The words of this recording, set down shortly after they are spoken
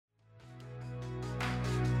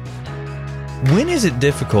When is it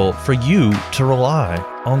difficult for you to rely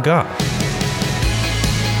on God?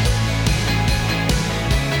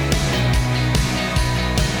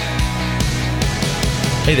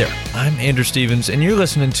 Hey there, I'm Andrew Stevens, and you're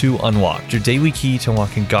listening to Unlocked, your daily key to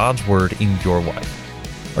unlocking God's Word in your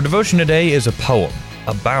life. Our devotion today is a poem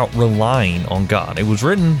about relying on God. It was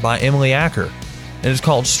written by Emily Acker, and it's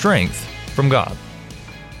called Strength from God.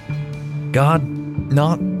 God,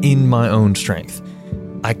 not in my own strength.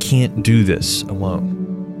 I can't do this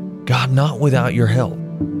alone. God, not without your help.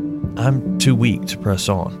 I'm too weak to press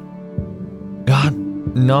on. God,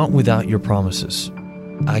 not without your promises.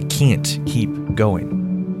 I can't keep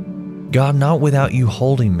going. God, not without you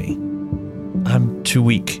holding me. I'm too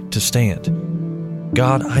weak to stand.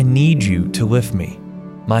 God, I need you to lift me.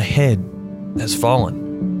 My head has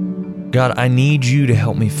fallen. God, I need you to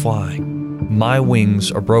help me fly. My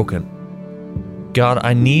wings are broken. God,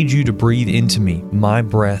 I need you to breathe into me. My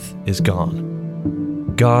breath is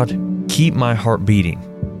gone. God, keep my heart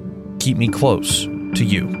beating. Keep me close to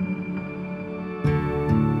you.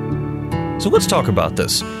 So let's talk about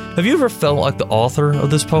this. Have you ever felt like the author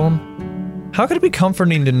of this poem? How could it be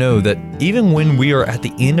comforting to know that even when we are at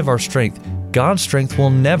the end of our strength, God's strength will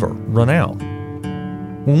never run out?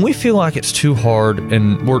 When we feel like it's too hard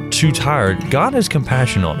and we're too tired, God has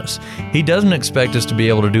compassion on us. He doesn't expect us to be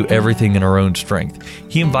able to do everything in our own strength.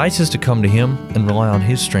 He invites us to come to Him and rely on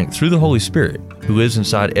His strength through the Holy Spirit, who lives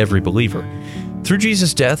inside every believer. Through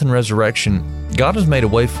Jesus' death and resurrection, God has made a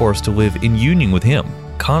way for us to live in union with Him,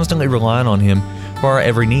 constantly relying on Him for our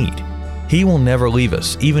every need. He will never leave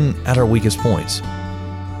us, even at our weakest points.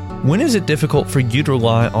 When is it difficult for you to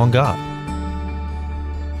rely on God?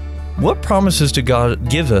 What promises did God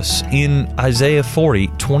give us in Isaiah 40,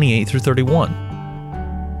 28 through 31?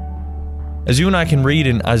 As you and I can read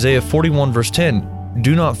in Isaiah 41, verse 10,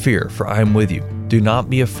 "Do not fear, for I am with you. Do not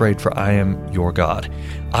be afraid, for I am your God.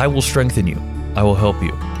 I will strengthen you. I will help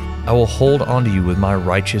you. I will hold on to you with my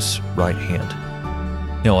righteous right hand."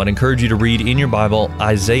 Now, I'd encourage you to read in your Bible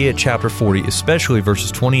Isaiah chapter 40, especially verses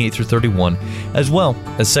 28 through 31, as well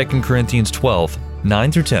as 2 Corinthians 12,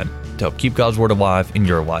 9 through 10, to help keep God's Word alive in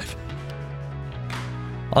your life.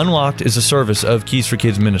 Unlocked is a service of Keys for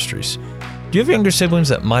Kids Ministries. Do you have younger siblings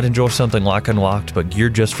that might enjoy something like Unlocked, but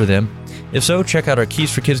geared just for them? If so, check out our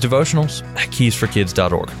Keys for Kids devotionals at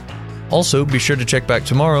keysforkids.org. Also, be sure to check back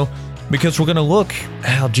tomorrow, because we're going to look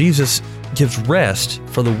at how Jesus gives rest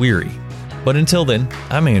for the weary. But until then,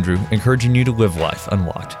 I'm Andrew, encouraging you to live life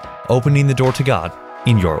unlocked, opening the door to God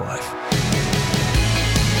in your life.